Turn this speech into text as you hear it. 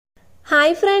Hi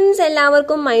friends,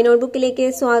 എല്ലാവർക്കും mynotebookലേക്ക്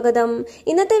സ്വാഗതം.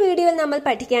 ഇന്നത്തെ വീഡിയോയിൽ നമ്മൾ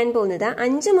പഠിക്കാൻ പോകുന്നത്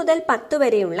 5 മുതൽ 10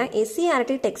 വരെയുള്ള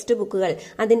SCERT ടെക്സ്റ്റ് ബുക്കുകൾ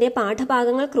അതിന്റെ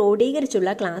പാഠഭാഗങ്ങൾ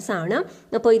ക്രോഡീകരിച്ചുള്ള ക്ലാസ് ആണ്.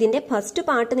 അപ്പോൾ ഇതിന്റെ ഫസ്റ്റ്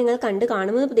പാർട്ട് നിങ്ങൾ കണ്ടു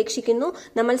കാണുമെന്ന് പ്രതീക്ഷിക്കുന്നു.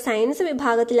 നമ്മൾ സയൻസ്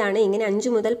വിഭാഗത്തിലാണ് ഇങ്ങനെ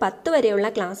 5 മുതൽ 10 വരെയുള്ള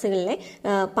ക്ലാസ്സുകളിലെ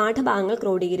പാഠഭാഗങ്ങൾ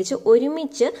ക്രോഡീകരിച്ച്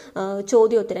ഒരുമിച്ച്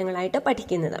ചോദ്യോത്തരങ്ങളായിട്ട്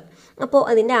പഠിക്കുന്നത്. അപ്പോൾ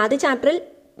അതിന്റെ ആദ്യ ചാപ്റ്ററിൽ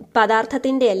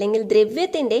പദാർത്ഥത്തിന്റെ അല്ലെങ്കിൽ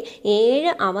ദ്രവ്യത്തിന്റെ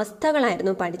 7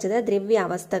 അവസ്ഥകളായിരുന്നു പഠിച്ചത്, ദ്രവ്യ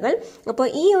അവസ്ഥകൾ. അപ്പോൾ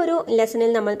ഈ ഒരു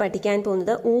ലെസണിൽ നമ്മൾ പഠിക്കാൻ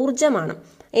പോകുന്നത് ഊർജ്ജമാണ്.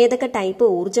 ഏതൊക്കെ ടൈപ്പ്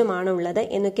ഊർജ്ജമാണ് ഉള്ളത്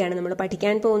എന്നൊക്കെയാണ് നമ്മൾ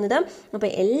പഠിക്കാൻ പോകുന്നത്. അപ്പോൾ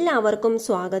എല്ലാവർക്കും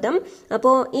സ്വാഗതം.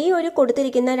 അപ്പോൾ ഈ ഒരു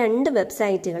കൊടുത്തിരിക്കുന്ന 2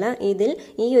 വെബ്സൈറ്റുകൾ, ഇതിൽ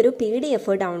ഈ ഒരു PDF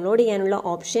ഡൗൺലോഡ് ചെയ്യാനുള്ള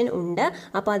ഓപ്ഷൻ ഉണ്ട്.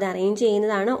 അപ്പോൾ അത് അറേഞ്ച്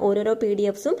ചെയ്യുന്നതാണ്. ഓരോരോ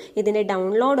PDFസും ഇതിന്റെ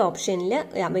ഡൗൺലോഡ് ഓപ്ഷനിൽ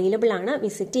അവൈലബിൾ ആണ്.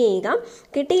 വിസിറ്റ് ചെയ്യുക.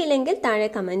 കിട്ടിയില്ലെങ്കിൽ താഴെ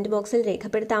കമന്റ് ബോക്സിൽ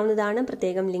രേഖപ്പെടുത്താവുന്നതാണ്.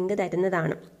 പ്രത്യേകം ലിങ്ക്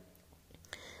തരുന്നതാണ്.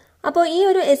 അപ്പോൾ ഈ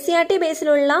ഒരു SCERT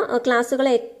ബേസിലുള്ള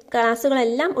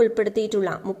ക്ലാസ്സുകളെല്ലാം ഉൾപ്പെടുത്തിയിട്ടുള്ള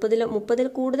 30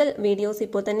 കൂടുതൽ വീഡിയോസ്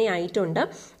ഇപ്പോൾ തന്നെ ആയിട്ടുണ്ട്.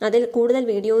 അതിൽ കൂടുതൽ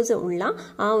വീഡിയോസ് ഉള്ള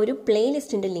ആ ഒരു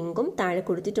പ്ലേലിസ്റ്റിന്റെ ലിങ്കും താഴെ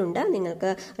കൊടുത്തിട്ടുണ്ട്. നിങ്ങൾക്ക്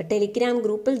ടെലിഗ്രാം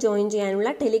ഗ്രൂപ്പിൽ ജോയിൻ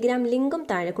ചെയ്യാനുള്ള ടെലിഗ്രാം ലിങ്കും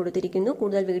താഴെ കൊടുത്തിരിക്കുന്നു.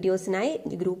 കൂടുതൽ വീഡിയോസിനായി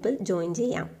ഗ്രൂപ്പിൽ ജോയിൻ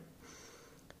ചെയ്യാം.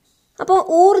 അപ്പോൾ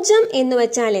ഊർജം എന്ന്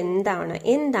വെച്ചാൽ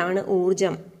എന്താണ്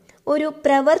ഊർജം? ഒരു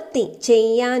പ്രവൃത്തി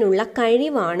ചെയ്യാനുള്ള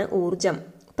കഴിവാണ് ഊർജം.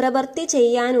 പ്രവൃത്തി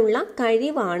ചെയ്യാനുള്ള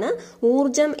കഴിവാണ്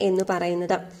ഊർജം എന്ന്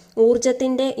പറയുന്നത്.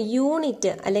 ഊർജത്തിന്റെ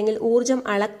യൂണിറ്റ് അല്ലെങ്കിൽ ഊർജം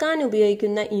അളക്കാൻ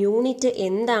ഉപയോഗിക്കുന്ന യൂണിറ്റ്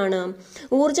എന്താണ്?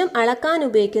 ഊർജം അളക്കാൻ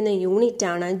ഉപയോഗിക്കുന്ന യൂണിറ്റ്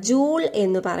ആണ് ജൂൾ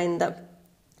എന്ന് പറയുന്നത്.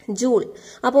 ജൂൾ.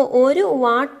 അപ്പോൾ 1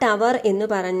 വാട്ട് അവർ എന്ന്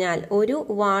പറഞ്ഞാൽ 1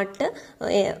 വാട്ട്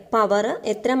പവർ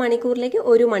എത്ര മണിക്കൂറിലേക്ക്?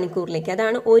 1 മണിക്കൂറിലേക്ക്.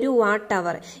 അതാണ് 1 വാട്ട്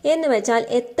അവർ എന്ന് വെച്ചാൽ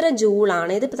എത്ര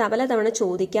ജൂളാണ്? ഇത് പലതവണ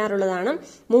ചോദിക്കാറുള്ളതാണ്.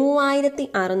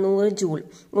 3600 joule.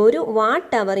 1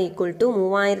 what hour equal to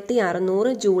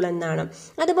 3600 joule എന്നാണ്.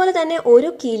 അതുപോലെ തന്നെ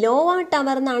 1 കിലോ വാട്ട്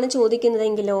അവർ എന്നാണ്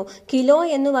ചോദിക്കുന്നതെങ്കിലോ, കിലോ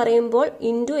എന്ന് പറയുമ്പോൾ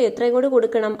ഇൻറ്റു എത്ര കൂടി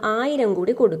കൊടുക്കണം? 1000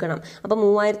 കൂടി കൊടുക്കണം. അപ്പൊ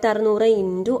 3600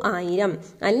 ഇൻറ്റു 1000.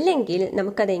 അല്ലെങ്കിൽ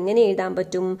നമുക്കത് എങ്ങനെ എഴുതാൻ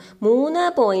പറ്റും?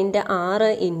 3.6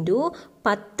 ഇൻറ്റു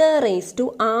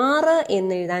 10⁻6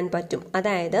 എന്ന് എഴുതാൻ പറ്റും.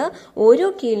 അതായത് 1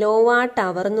 കിലോ വാട്ട്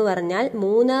അവർ എന്ന് പറഞ്ഞാൽ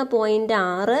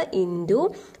 3.6 ഇൻറ്റു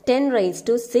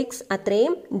 10⁻6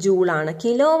 അത്രയും ജൂളാണ്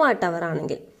കിലോ വാട്ട് അവർ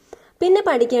ആണെങ്കിൽ. പിന്നെ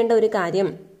പഠിക്കേണ്ട ഒരു കാര്യം,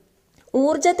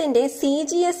 ഊർജത്തിന്റെ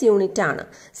CGS യൂണിറ്റ് ആണ്.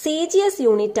 CGS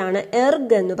യൂണിറ്റ് ആണ്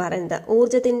എർഗ് എന്ന് പറയുന്നത്.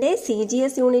 ഊർജത്തിന്റെ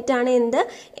CGS യൂണിറ്റ് ആണ് എന്ത്?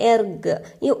 എർഗ്.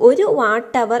 ഈ 1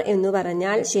 വാട്ട് അവർ എന്ന്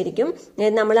പറഞ്ഞാൽ ശരിക്കും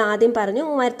നമ്മൾ ആദ്യം പറഞ്ഞു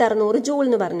 3600 ജൂൾ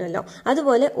എന്ന് പറഞ്ഞല്ലോ.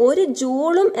 അതുപോലെ 1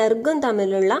 ജൂളും എർഗും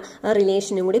തമ്മിലുള്ള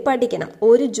റിലേഷനും കൂടി പഠിക്കണം.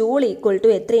 1 ജൂൾ ഈക്വൽ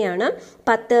ടു എത്രയാണ്?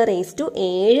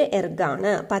 10⁻7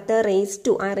 എർഗാണ്.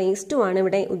 10⁻, ആ റേസ് ടു ആണ്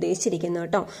ഇവിടെ ഉദ്ദേശിച്ചിരിക്കുന്നത്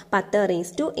കേട്ടോ.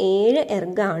 10⁻7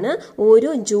 എർഗാണ്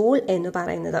 1 ജൂൾ എന്ന്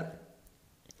പറയുന്നത്.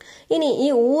 ഇനി ഈ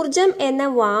ഊർജം എന്ന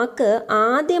വാക്ക്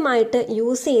ആദ്യമായിട്ട്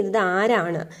യൂസ് ചെയ്തത്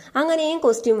ആരാണ്? അങ്ങനെയും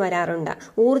ക്വസ്റ്റ്യൻ വരാറുണ്ട്.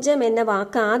 ഊർജം എന്ന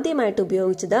വാക്ക് ആദ്യമായിട്ട്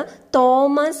ഉപയോഗിച്ചത്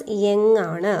തോമസ് യങ്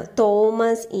ആണ്.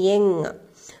 Thomas young.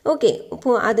 ഓക്കെ,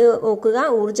 അപ്പോൾ അത് നോക്കുക.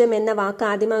 ഊർജം എന്ന വാക്ക്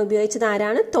ആദ്യമായി ഉപയോഗിച്ചത്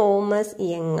ആരാണ്? Thomas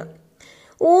young.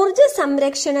 ഊർജ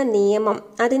സംരക്ഷണ നിയമം,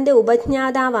 അതിന്റെ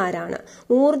ഉപജ്ഞാതാവ് ആരാണ്?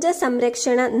 ഊർജ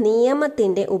സംരക്ഷണ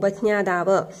നിയമത്തിന്റെ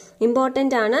ഉപജ്ഞാതാവ്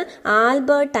ഇമ്പോർട്ടന്റ് ആണ്,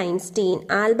 ആൽബർട്ട് ഐൻസ്റ്റീൻ.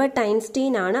 ആൽബർട്ട്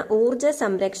ഐൻസ്റ്റീൻ ആണ് ഊർജ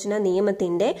സംരക്ഷണ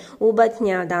നിയമത്തിന്റെ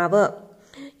ഉപജ്ഞാതാവ്.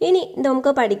 ഇനി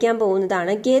നമുക്ക് പഠിക്കാൻ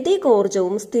പോകുന്നതാണ്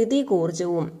ഗതികോർജവും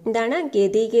സ്ഥിതികോർജവും. എന്താണ്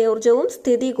ഗതികോർജവും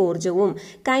സ്ഥിതികോർജവും?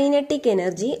 Kinetic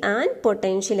energy and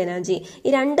potential energy. ഈ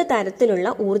 2 തരത്തിലുള്ള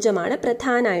ഊർജമാണ്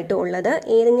പ്രധാനമായിട്ട് ഉള്ളത്.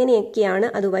 എങ്ങനെയൊക്കെയാണ്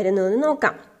അത് വരുന്നതെന്ന്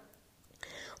നോക്കാം.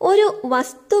 ഒരു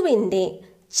വസ്തുവിന്റെ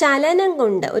ചലനം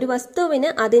കൊണ്ട്, ഒരു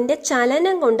വസ്തുവിന് അതിന്റെ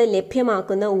ചലനം കൊണ്ട്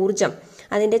ലഭ്യമാക്കുന്ന ഊർജം,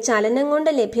 അതിന്റെ ചലനം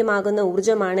കൊണ്ട് ലഭ്യമാകുന്ന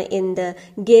ഊർജമാണ് എന്ത്?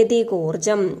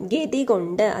 ഗതികോർജം. ഗതി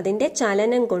കൊണ്ട്, അതിന്റെ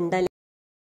ചലനം കൊണ്ട്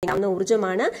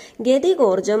ഊർജമാണ്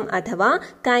ഗതികോർജം അഥവാ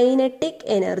കൈനറ്റിക്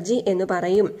എനർജി എന്ന്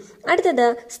പറയും. അടുത്തത്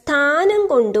സ്ഥാനം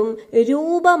കൊണ്ടും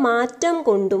രൂപമാറ്റം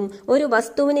കൊണ്ടും ഒരു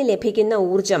വസ്തുവിന് ലഭിക്കുന്ന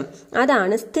ഊർജം,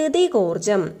 അതാണ്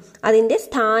സ്ഥിതികോർജം. അതിന്റെ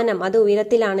സ്ഥാനം, അത്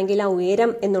ഉയരത്തിലാണെങ്കിൽ ആ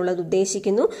ഉയരം എന്നുള്ളത്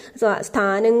ഉദ്ദേശിക്കുന്നു.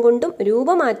 സ്ഥാനം കൊണ്ടും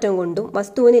രൂപമാറ്റം കൊണ്ടും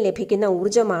വസ്തുവിന് ലഭിക്കുന്ന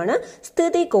ഊർജമാണ്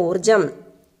സ്ഥിതികോർജം.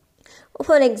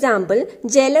 ഫോർ എക്സാമ്പിൾ,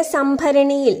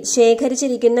 ജലസംഭരണിയിൽ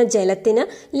ശേഖരിച്ചിരിക്കുന്ന ജലത്തിന്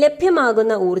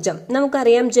ലഭ്യമാകുന്ന ഊർജം.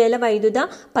 നമുക്കറിയാം ജലവൈദ്യുത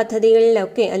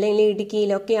പദ്ധതികളിലൊക്കെ അല്ലെങ്കിൽ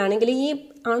ഇടുക്കിയിലൊക്കെ ആണെങ്കിൽ ഈ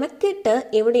അണക്കെട്ട്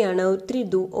എവിടെയാണ്?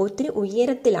 ഒത്തിരി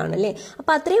ഉയരത്തിലാണ് അല്ലേ.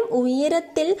 അപ്പൊ അത്രയും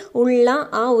ഉയരത്തിൽ ഉള്ള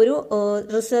ആ ഒരു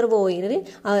റിസർവോയറിൽ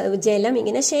ജലം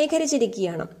ഇങ്ങനെ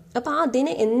ശേഖരിച്ചിരിക്കുകയാണ്. അപ്പൊ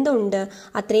അതിന് എന്തുണ്ട്?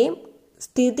 അത്രയും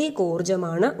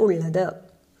സ്ഥിതികോർജമാണ് ഉള്ളത്.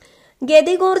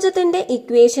 ഗതികോർജത്തിന്റെ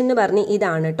ഇക്വേഷൻ എന്ന് പറഞ്ഞ്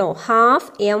ഇതാണ് കേട്ടോ,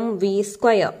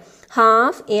 12mv².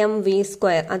 Half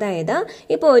mv². അതായത്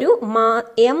ഇപ്പോൾ ഒരു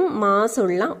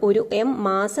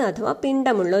മാസ് അഥവാ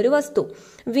പിണ്ഡമുള്ള ഒരു വസ്തു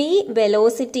v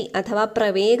വെലോസിറ്റി അഥവാ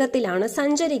പ്രവേഗത്തിലാണ്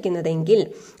സഞ്ചരിക്കുന്നതെങ്കിൽ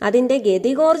അതിന്റെ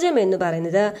ഗതികോർജം എന്ന്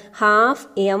പറയുന്നത് ഹാഫ്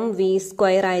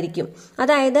mv² ആയിരിക്കും.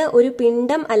 അതായത് ഒരു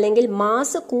പിണ്ഡം അല്ലെങ്കിൽ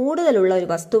മാസ് കൂടുതലുള്ള ഒരു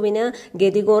വസ്തുവിന്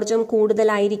ഗതികോർജം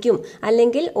കൂടുതലായിരിക്കും.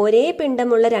 അല്ലെങ്കിൽ ഒരേ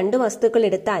പിണ്ഡമുള്ള രണ്ട് വസ്തുക്കൾ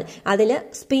എടുത്താൽ അതിൽ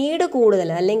സ്പീഡ്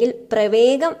കൂടുതൽ അല്ലെങ്കിൽ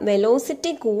പ്രവേഗം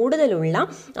വെലോസിറ്റി കൂടുതലുള്ള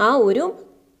ആ ഒരു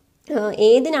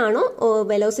ഏതിനാണോ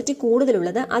വെലോസിറ്റി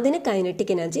കൂടുതലുള്ളത് അതിന്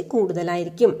കൈനറ്റിക് എനർജി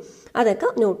കൂടുതലായിരിക്കും. അതൊക്കെ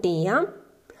നോട്ട് ചെയ്യാം.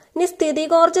 ഇനി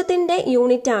സ്ഥിതികോർജത്തിന്റെ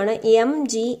യൂണിറ്റ് ആണ്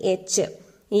mgh.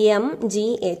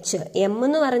 m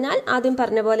എന്ന് പറഞ്ഞാൽ ആദ്യം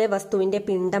പറഞ്ഞ പോലെ വസ്തുവിന്റെ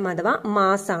പിണ്ഡം അഥവാ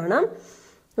മാസ് ആണ്.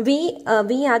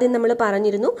 വി ആദ്യം നമ്മൾ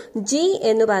പറഞ്ഞിരുന്നു. ജി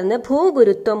എന്ന് പറഞ്ഞ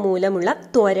ഭൂഗുരുത്വം മൂലമുള്ള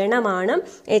ത്വരണമാണ്.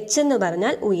 എച്ച് എന്ന്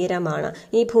പറഞ്ഞാൽ ഉയരമാണ്.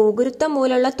 ഈ ഭൂഗുരുത്വം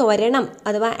മൂലമുള്ള ത്വരണം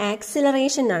അഥവാ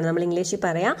ആക്സിലറേഷൻ ആണ് നമ്മൾ ഇംഗ്ലീഷിൽ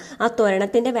പറയാം. ആ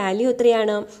ത്വരണത്തിന്റെ വാല്യൂ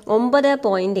എത്രയാണ്?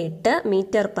 9.8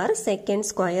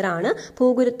 m/s² ആണ്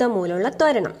ഭൂഗുരുത്വം മൂലമുള്ള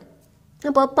ത്വരണം.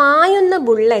 അപ്പോൾ പായുന്ന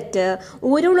ബുള്ളറ്റ്,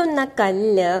 ഉരുളുന്ന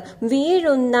കല്ല്,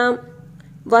 വീഴുന്ന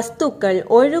വസ്തുക്കൾ,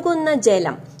 ഒഴുകുന്ന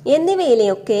ജലം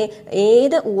എന്നിവയിലെയൊക്കെ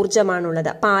ഏത് ഊർജമാണുള്ളത്?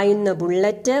 പായുന്ന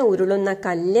ബുള്ളറ്റ്, ഉരുളുന്ന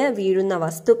കല്ല്, വീഴുന്ന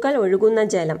വസ്തുക്കൾ, ഒഴുകുന്ന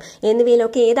ജലം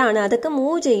എന്നിവയിലൊക്കെ ഏതാണ്? അതൊക്കെ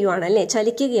മൂവ് ചെയ്യുവാണ് അല്ലെ,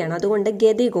 ചലിക്കുകയാണ്. അതുകൊണ്ട്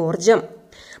ഗതികോർജം.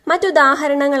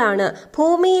 മറ്റുദാഹരണങ്ങളാണ്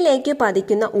ഭൂമിയിലേക്ക്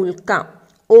പതിക്കുന്ന ഉൽക്ക,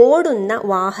 ഓടുന്ന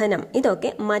വാഹനം.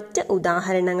 ഇതൊക്കെ മറ്റ്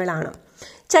ഉദാഹരണങ്ങളാണ്.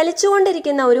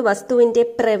 ചലിച്ചുകൊണ്ടിരിക്കുന്ന ഒരു വസ്തുവിന്റെ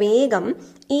പ്രവേഗം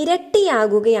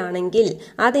ഇരട്ടിയാകുകയാണെങ്കിൽ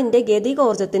അതിന്റെ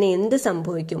ഗതികോർജത്തിന് എന്ത്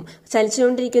സംഭവിക്കും?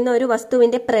 ചലിച്ചുകൊണ്ടിരിക്കുന്ന ഒരു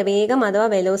വസ്തുവിന്റെ പ്രവേഗം അഥവാ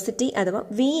വെലോസിറ്റി അഥവാ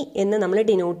v എന്ന് നമ്മൾ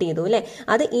ഡിനോട്ട് ചെയ്തു അല്ലെ.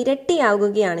 അത്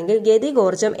ഇരട്ടിയാകുകയാണെങ്കിൽ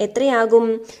ഗതികോർജം എത്രയാകും?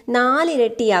 4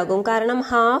 ഇരട്ടിയാകും. കാരണം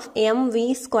ഹാഫ്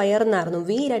mv² എന്നായിരുന്നു.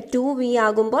 2v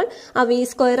ആകുമ്പോൾ ആ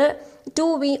v²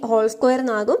 2v²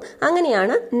 എന്നാകും.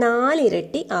 അങ്ങനെയാണ് 4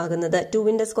 ഇരട്ടി ആകുന്നത്.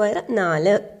 2ന്റെ സ്ക്വയർ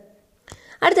 4.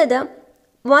 അടുത്തത്,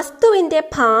 വസ്തുവിന്റെ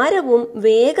ഭാരവും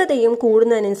വേഗതയും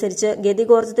കൂടുന്നതിനനുസരിച്ച്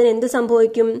ഗതികോർജത്തിന് എന്ത്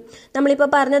സംഭവിക്കും? നമ്മളിപ്പോൾ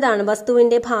പറഞ്ഞതാണ്,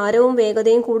 വസ്തുവിന്റെ ഭാരവും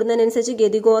വേഗതയും കൂടുന്നതിനനുസരിച്ച്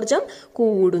ഗതികോർജം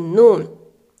കൂടുന്നു.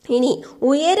 ഇനി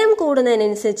ഉയരം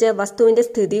കൂടുന്നതിനനുസരിച്ച് വസ്തുവിന്റെ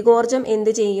സ്ഥിതികോർജം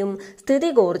എന്ത് ചെയ്യും?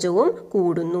 സ്ഥിതികോർജവും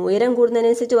കൂടുന്നു. ഉയരം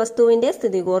കൂടുന്നതിനനുസരിച്ച് വസ്തുവിന്റെ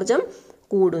സ്ഥിതികോർജം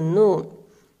കൂടുന്നു.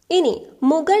 ഇനി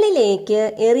മുകളിലേക്ക്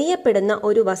എറിയപ്പെടുന്ന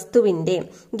ഒരു വസ്തുവിന്റെ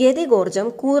ഗതികോർജം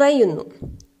കുറയുന്നു.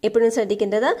 എപ്പോഴും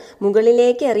ശ്രദ്ധിക്കേണ്ടത്,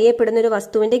 മുകളിലേക്ക് എറിയപ്പെടുന്ന ഒരു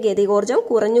വസ്തുവിന്റെ ഗതികോർജം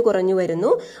കുറഞ്ഞു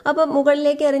വരുന്നു. അപ്പൊ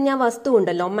മുകളിലേക്ക് എറിഞ്ഞ വസ്തു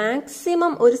ഉണ്ടല്ലോ,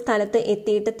 മാക്സിമം ഒരു സ്ഥലത്ത്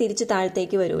എത്തിയിട്ട് തിരിച്ചു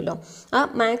താഴത്തേക്ക് വരുമല്ലോ. ആ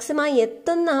മാക്സിമം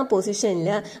എത്തുന്ന ആ പൊസിഷനിൽ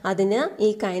അതിന്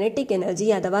ഈ കൈനറ്റിക് എനർജി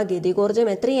അഥവാ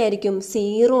ഗതികോർജം എത്രയായിരിക്കും?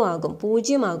 0 ആകും,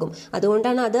 0 ആകും.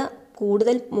 അതുകൊണ്ടാണ് അത്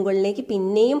കൂടുതൽ മുകളിലേക്ക്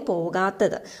പിന്നെയും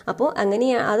പോകാത്തത്. അപ്പോൾ അങ്ങനെ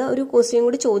അത് ഒരു ക്വസ്റ്റ്യൻ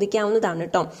കൂടി ചോദിക്കാവുന്നതാണ്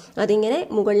കേട്ടോ. അതിങ്ങനെ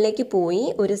മുകളിലേക്ക് പോയി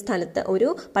ഒരു സ്ഥലത്ത് ഒരു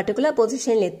പർട്ടിക്കുലർ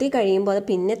പൊസിഷനിൽ എത്തിക്കഴിയുമ്പോൾ അത്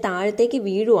പിന്നെ താഴത്തേക്ക്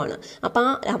വീഴുവാണ്. അപ്പോൾ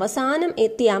ആ അവസാനം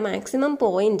എത്തിയ ആ മാക്സിമം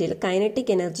പോയിന്റിൽ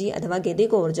കൈനറ്റിക് എനർജി അഥവാ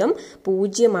ഗതികോർജം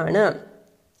 0 ആണ്.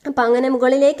 അപ്പം അങ്ങനെ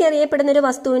മുകളിലേക്ക് എറിയപ്പെടുന്ന ഒരു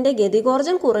വസ്തുവിന്റെ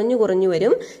ഗതികോർജം കുറഞ്ഞു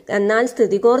വരും. എന്നാൽ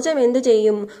സ്ഥിതികോർജം എന്ത്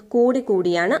ചെയ്യും?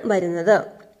 കൂടിയാണ് വരുന്നത്.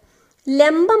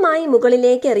 ലംബമായി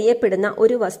മുകളിലേക്ക് എറിയപ്പെടുന്ന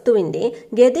ഒരു വസ്തുവിന്റെ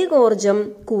ഗതികോർജം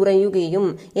കുറയുകയും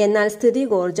എന്നാൽ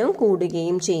സ്ഥിതികോർജം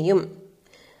കൂടുകയും ചെയ്യും.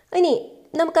 ഇനി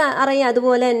നമുക്ക് അറിയാം,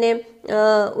 അതുപോലെ തന്നെ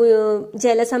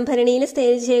ജലസംഭരണിയിൽ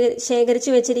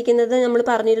ശേഖരിച്ചു വെച്ചിരിക്കുന്നത് നമ്മൾ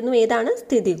പറഞ്ഞിരുന്നു ഏതാണ്?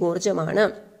 സ്ഥിതികോർജമാണ്.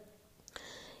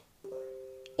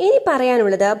 ഇനി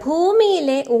പറയാനുള്ളത്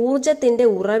ഭൂമിയിലെ ഊർജത്തിന്റെ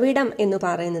ഉറവിടം എന്ന്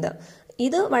പറയുന്നത്.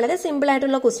 ഇത് വളരെ സിമ്പിൾ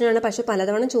ആയിട്ടുള്ള ക്വസ്റ്റ്യൻ ആണ്, പക്ഷെ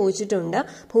പലതവണ ചോദിച്ചിട്ടുണ്ട്.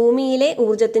 ഭൂമിയിലെ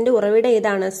ഊർജത്തിന്റെ ഉറവിടം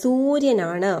ഏതാണ്?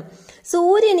 സൂര്യനാണ്.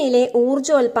 സൂര്യനിലെ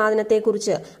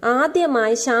ഊർജോൽപാദനത്തെക്കുറിച്ച്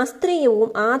ആദ്യമായി ശാസ്ത്രീയവും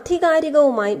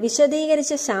ആധികാരികവുമായി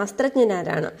വിശദീകരിച്ച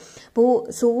ശാസ്ത്രജ്ഞനാരാണ്?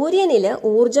 സൂര്യനില്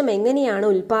ഊർജം എങ്ങനെയാണ്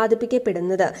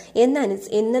ഉൽപ്പാദിപ്പിക്കപ്പെടുന്നത്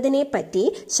എന്നതിനെ പറ്റി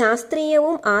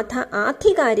ശാസ്ത്രീയവും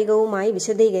ആധികാരികവുമായി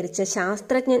വിശദീകരിച്ച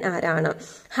ശാസ്ത്രജ്ഞൻ ആരാണ്?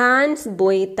 ഹാൻസ്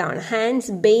ബെയ്ത്ത് ആണ്.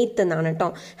 ഹാൻസ് ബെയ്ത്ത് എന്നാണ് കേട്ടോ.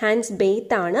 ഹാൻസ്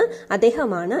ബെയ്ത്ത് ആണ്,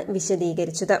 അദ്ദേഹമാണ്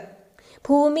വിശദീകരിച്ചത്.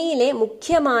 ഭൂമിയിലെ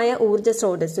മുഖ്യമായ ഊർജ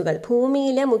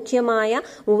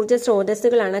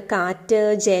സ്രോതസ്സുകളാണ് കാറ്റ്,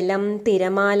 ജലം,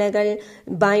 തിരമാലകൾ,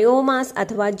 ബയോമാസ്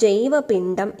അഥവാ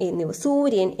ജൈവപിണ്ഡം എന്നിവ,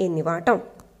 സൂര്യൻ എന്നിവ കേട്ടോ.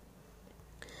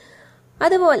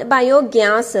 അതുപോലെ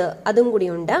ബയോഗ്യാസ് അതും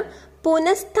കൂടിയുണ്ട്.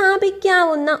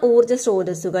 പുനഃസ്ഥാപിക്കാവുന്ന ഊർജ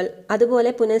സ്രോതസ്സുകൾ,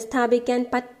 അതുപോലെ പുനഃസ്ഥാപിക്കാൻ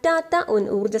പറ്റാത്ത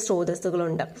ഊർജ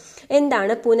സ്രോതസ്സുകളുണ്ട്.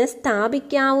 എന്താണ്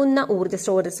പുനഃസ്ഥാപിക്കാവുന്ന ഊർജ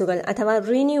സ്രോതസ്സുകൾ അഥവാ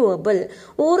റിന്യൂവബിൾ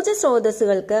ഊർജ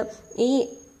സ്രോതസ്സുകൾക്ക്? ഈ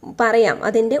പറയാം.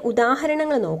 അതിന്റെ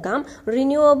ഉദാഹരണങ്ങൾ നോക്കാം.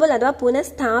 റിന്യൂവബിൾ അഥവാ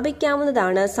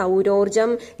പുനഃസ്ഥാപിക്കാവുന്നതാണ് സൗരോർജം,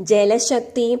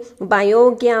 ജലശക്തി,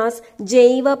 ബയോഗ്യാസ്,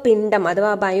 ജൈവപിണ്ഡം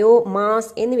അഥവാ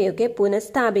ബയോമാസ് എന്നിവയൊക്കെ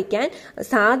പുനഃസ്ഥാപിക്കാൻ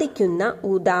സാധിക്കുന്ന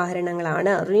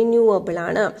ഉദാഹരണങ്ങളാണ്, റിന്യൂവബിൾ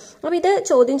ആണ്. അപ്പൊ ഇത്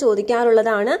ചോദ്യം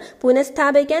ചോദിക്കാറുള്ളതാണ്.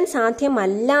 പുനഃസ്ഥാപിക്കാൻ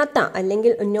സാധ്യമല്ലാത്ത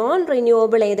അല്ലെങ്കിൽ നോൺ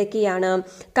റിന്യൂവബിൾ ഏതൊക്കെയാണ്?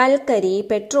 കൽക്കരി,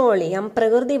 പെട്രോളിയം,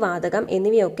 പ്രകൃതിവാതകം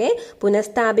എന്നിവയൊക്കെ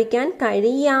പുനഃസ്ഥാപിക്കാൻ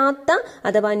കഴിയാത്ത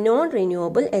അഥവാ നോൺ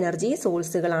റിന്യൂവബിൾ എനർജി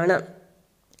സോഴ്സുകളാണ്.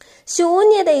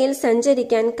 ശൂന്യതയിൽ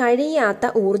സഞ്ചരിക്കാൻ കഴിയാത്ത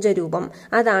ഊർജ്ജരൂപം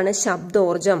അതാണ്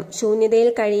ശബ്ദോർജം.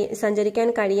 ശൂന്യതയിൽ സഞ്ചരിക്കാൻ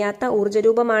കഴിയാത്ത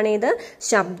ഊർജ്ജരൂപമാണേത്?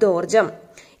 ശബ്ദോർജം.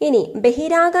 ഇനി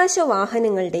ബഹിരാകാശ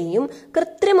വാഹനങ്ങളുടെയും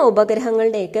കൃത്രിമ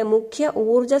ഉപഗ്രഹങ്ങളുടെയൊക്കെ മുഖ്യ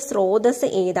ഊർജ സ്രോതസ്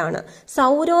ഏതാണ്?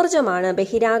 സൗരോർജമാണ്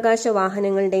ബഹിരാകാശ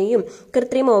വാഹനങ്ങളുടെയും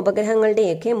കൃത്രിമ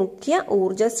ഉപഗ്രഹങ്ങളുടെയൊക്കെ മുഖ്യ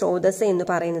ഊർജ സ്രോതസ് എന്ന്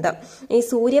പറയുന്നത്. ഈ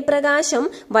സൂര്യപ്രകാശം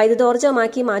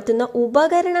വൈദ്യുതോർജമാക്കി മാറ്റുന്ന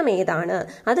ഉപകരണം ഏതാണ്?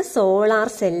 അത് സോളാർ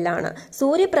സെല്ലാണ്.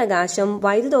 സൂര്യപ്രകാശം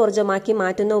വൈദ്യുതോർജമാക്കി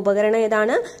മാറ്റുന്ന ഉപകരണം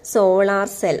ഏതാണ്? Solar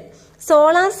cell.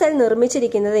 സോളാർ സെൽ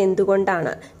നിർമ്മിച്ചിരിക്കുന്നത്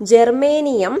എന്തുകൊണ്ടാണ്?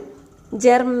 ജെർമേനിയം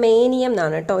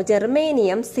എന്നാണ് കേട്ടോ.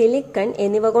 ജെർമേനിയം, സിലിക്കൺ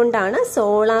എന്നിവ കൊണ്ടാണ്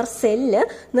സോളാർ സെല്ല്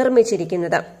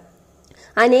നിർമ്മിച്ചിരിക്കുന്നത്.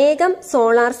 അനേകം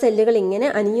സോളാർ സെല്ലുകൾ ഇങ്ങനെ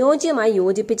അനുയോജ്യമായി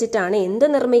യോജിപ്പിച്ചിട്ടാണ് എന്ത്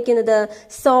നിർമ്മിക്കുന്നത്?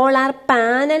 സോളാർ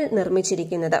പാനൽ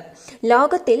നിർമ്മിച്ചിരിക്കുന്നത്.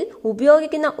 ലോകത്തിൽ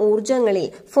ഉപയോഗിക്കുന്ന ഊർജങ്ങളിൽ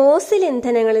ഫോസിൽ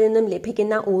ഇന്ധനങ്ങളിൽ നിന്നും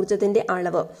ലഭിക്കുന്ന ഊർജത്തിന്റെ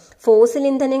അളവ്, ഫോസിൽ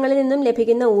ഇന്ധനങ്ങളിൽ നിന്നും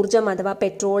ലഭിക്കുന്ന ഊർജം അഥവാ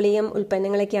പെട്രോളിയം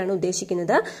ഉൽപ്പന്നങ്ങളൊക്കെയാണ്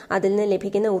ഉദ്ദേശിക്കുന്നത്. അതിൽ നിന്ന്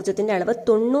ലഭിക്കുന്ന ഊർജത്തിന്റെ അളവ്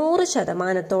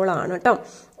 90% കേട്ടോ.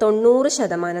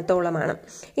 90%.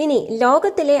 ഇനി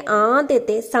ലോകത്തിലെ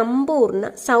ആദ്യത്തെ സമ്പൂർണ്ണ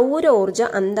സൗരോർജ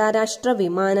അന്താരാഷ്ട്ര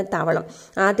വിമാനത്താവളം,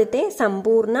 ആദ്യത്തെ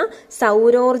സമ്പൂർണ്ണ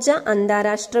സൗരോർജ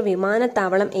അന്താരാഷ്ട്ര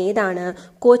വിമാനത്താവളം ഏതാണ്?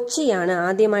 കൊച്ചിയാണ്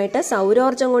ആദ്യമായിട്ട്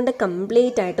സൗരോർജം കൊണ്ട്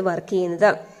കംപ്ലീറ്റ് ആയിട്ട് വർക്ക്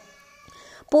ചെയ്യുന്നത്.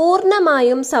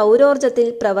 പൂർണ്ണമായും സൗരോർജത്തിൽ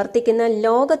പ്രവർത്തിക്കുന്ന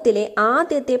ലോകത്തിലെ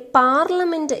ആദ്യത്തെ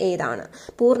പാർലമെന്റ് ഏതാണ്?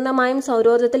 പൂർണ്ണമായും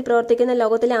സൗരോർജത്തിൽ പ്രവർത്തിക്കുന്ന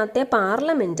ലോകത്തിലെ ആദ്യത്തെ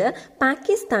പാർലമെന്റ്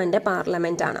പാകിസ്ഥാന്റെ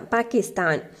പാർലമെന്റ് ആണ്.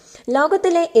 പാകിസ്ഥാൻ.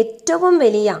 ലോകത്തിലെ ഏറ്റവും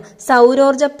വലിയ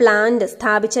സൗരോർജ പ്ലാന്റ്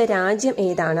സ്ഥാപിച്ച രാജ്യം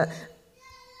ഏതാണ്?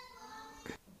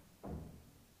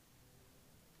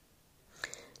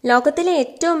 ലോകത്തിലെ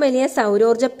ഏറ്റവും വലിയ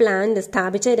സൗരോർജ പ്ലാന്റ്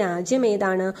സ്ഥാപിച്ച രാജ്യം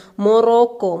ഏതാണ്?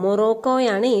 മൊറോക്കോ.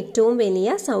 മൊറോക്കോയാണ് ഏറ്റവും വലിയ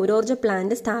സൗരോർജ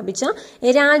പ്ലാന്റ് സ്ഥാപിച്ച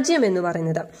രാജ്യം എന്ന്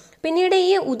പറയുന്നത്. പിന്നീട്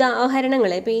ഈ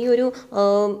ഉദാഹരണങ്ങൾ ഇപ്പൊ ഈ ഒരു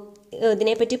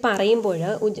ഇതിനെപ്പറ്റി പറയുമ്പോൾ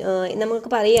നമുക്ക്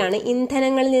പറയുകയാണ്,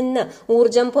 ഇന്ധനങ്ങളിൽ നിന്ന്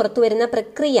ഊർജം പുറത്തു വരുന്ന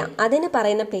പ്രക്രിയ, അതിന്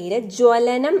പറയുന്ന പേര്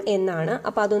ജ്വലനം എന്നാണ്.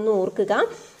 അപ്പൊ അതൊന്ന് ഓർക്കുക.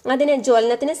 അതിന്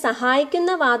ജ്വലനത്തിന്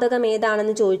സഹായിക്കുന്ന വാതകം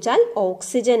ഏതാണെന്ന് ചോദിച്ചാൽ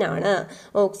ഓക്സിജൻ ആണ്.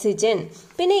 ഓക്സിജൻ.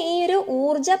 പിന്നെ ഈ ഒരു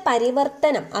ഊർജ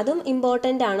പരിവർത്തനം, അതും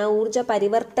ഇമ്പോർട്ടന്റ് ആണ്. ഊർജ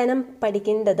പരിവർത്തനം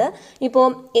പഠിക്കേണ്ടത്. ഇപ്പോൾ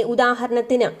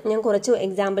ഉദാഹരണത്തിന് ഞാൻ കുറച്ച്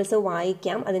എക്സാമ്പിൾസ്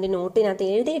വായിക്കാം. അതിന്റെ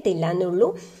നോട്ടിനകത്ത് എഴുതിയിട്ടില്ല എന്നുള്ളൂ.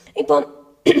 ഇപ്പം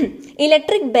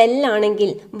ഇലക്ട്രിക് ബെല്ലാണെങ്കിൽ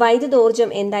വൈദ്യുതോർജം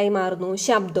എന്തായി മാറുന്നു?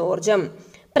 ശബ്ദോർജം.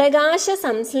 പ്രകാശ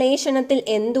സംശ്ലേഷണത്തിൽ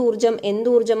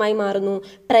എന്തൂർജമായി മാറുന്നു?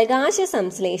 പ്രകാശ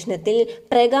സംശ്ലേഷണത്തിൽ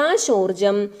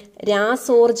പ്രകാശോർജം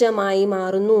രാസോർജമായി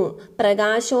മാറുന്നു.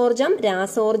 പ്രകാശോർജം,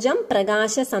 രാസോർജം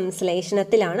പ്രകാശ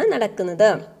സംശ്ലേഷണത്തിലാണ്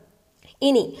നടക്കുന്നത്.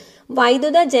 ഇനി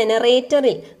വൈദ്യുത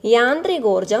ജനറേറ്ററിൽ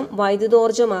യാന്ത്രികോർജം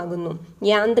വൈദ്യുതോർജമാകുന്നു.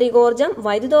 യാന്ത്രികോർജം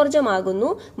വൈദ്യുതോർജമാകുന്നു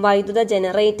വൈദ്യുത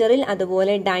ജനറേറ്ററിൽ.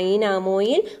 അതുപോലെ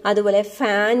ഡൈനാമോയിൽ, അതുപോലെ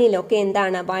ഫാനിലൊക്കെ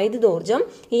എന്താണ്? വൈദ്യുതോർജം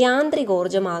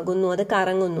യാന്ത്രികോർജമാകുന്നു. അത്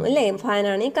കറങ്ങുന്നു അല്ലെ?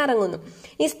 ഫാനാണെങ്കിൽ കറങ്ങുന്നു.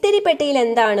 ഇസ്തിരിപ്പെട്ടിയിൽ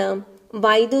എന്താണ്?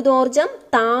 വൈദ്യുതോർജം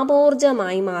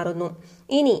താപോർജമായി മാറുന്നു.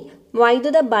 ഇനി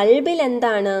വൈദ്യുത ബൾബിൽ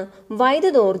എന്താണ്?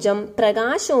 വൈദ്യുതോർജം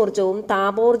പ്രകാശോർജവും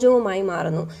താപോർജവുമായി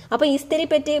മാറുന്നു. അപ്പൊ ഇസ്തിരി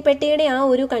പെട്ടിയുടെ ആ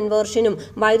ഒരു കൺവേർഷനും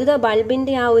വൈദ്യുത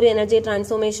ബൾബിന്റെ ആ ഒരു എനർജി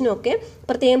ട്രാൻസ്ഫോർമേഷനും ഒക്കെ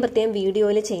പ്രത്യേകം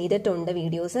വീഡിയോയിൽ ചെയ്തിട്ടുണ്ട്.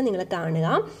 വീഡിയോസ് നിങ്ങൾ കാണുക.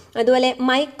 അതുപോലെ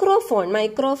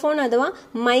മൈക്രോഫോൺ അഥവാ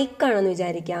മൈക്കാണെന്ന്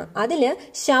വിചാരിക്കുക. അതില്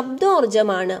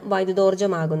ശബ്ദോർജമാണ്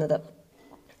വൈദ്യുതോർജമാകുന്നത്.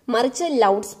 മറിച്ച്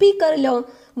ലൗഡ് സ്പീക്കറിലോ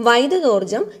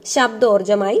വൈദ്യുതോർജം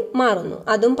ശബ്ദോർജമായി മാറുന്നു.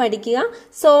 അതും പഠിക്കുക.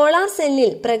 സോളാർ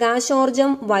സെല്ലിൽ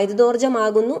പ്രകാശോർജം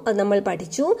വൈദ്യുതോർജമാകുന്നു. അത് നമ്മൾ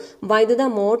പഠിച്ചു. വൈദ്യുത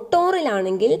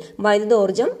മോട്ടോറിലാണെങ്കിൽ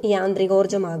വൈദ്യുതോർജം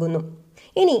യാന്ത്രികോർജമാകുന്നു.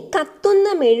 ഇനി കത്തുന്ന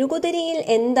മെഴുകുതിരിയിൽ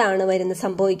എന്താണ്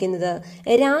സംഭവിക്കുന്നത്?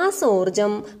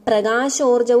 രാസോർജം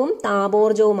പ്രകാശോർജവും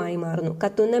താപോർജവുമായി മാറുന്നു.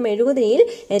 കത്തുന്ന മെഴുകുതിരിയിൽ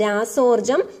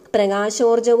രാസോർജം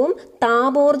പ്രകാശോർജവും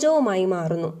താപോർജവുമായി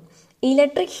മാറുന്നു.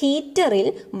 ഇലക്ട്രിക് ഹീറ്ററിൽ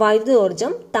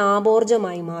വൈദ്യുതോർജം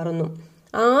താപോർജമായി മാറുന്നു.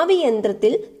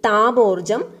 ആവിയന്ത്രത്തിൽ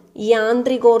താപോർജം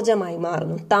യാന്ത്രികോർജമായി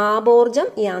മാറുന്നു. താപോർജം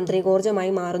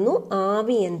യാന്ത്രികോർജമായി മാറുന്നു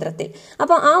ആവിയന്ത്രത്തിൽ.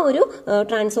 അപ്പോൾ ആ ഒരു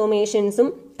ട്രാൻസ്ഫോർമേഷൻസും,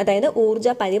 അതായത് ഊർജ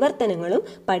പരിവർത്തനങ്ങളും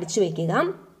പഠിച്ചു വെക്കുക.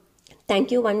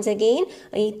 Thank you once again.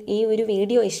 ഈ ഒരു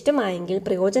വീഡിയോ ഇഷ്ടമായെങ്കിൽ,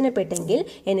 പ്രയോജനപ്പെട്ടെങ്കിൽ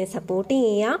എന്നെ സപ്പോർട്ട്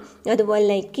ചെയ്യുക. അതുപോലെ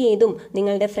ലൈക്ക് ചെയ്തും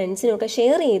നിങ്ങളുടെ ഫ്രണ്ട്സിനൊക്കെ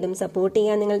ഷെയർ ചെയ്തും സപ്പോർട്ട്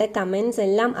ചെയ്യുക. നിങ്ങളുടെ കമൻസ്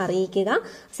എല്ലാം അറിയിക്കുക,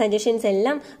 സജഷൻസ്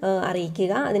എല്ലാം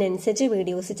അറിയിക്കുക. അതിനനുസരിച്ച്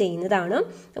വീഡിയോസ് ചെയ്യുന്നതാണ്.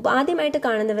 അപ്പോൾ ആദ്യമായിട്ട്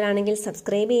കാണുന്നവരാണെങ്കിൽ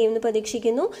സബ്സ്ക്രൈബ് ചെയ്യുമെന്ന്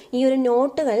പ്രതീക്ഷിക്കുന്നു. ഈ ഒരു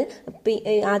നോട്ടുകൾ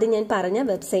ആദ്യം ഞാൻ പറഞ്ഞ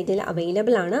വെബ്സൈറ്റിൽ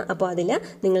അവൈലബിൾ ആണ്. അപ്പോൾ അതിൽ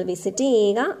നിങ്ങൾ വിസിറ്റ്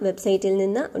ചെയ്യുക, വെബ്സൈറ്റിൽ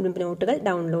നിന്ന് നോട്ടുകൾ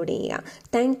ഡൗൺലോഡ് ചെയ്യുക.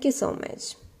 Thank you so much.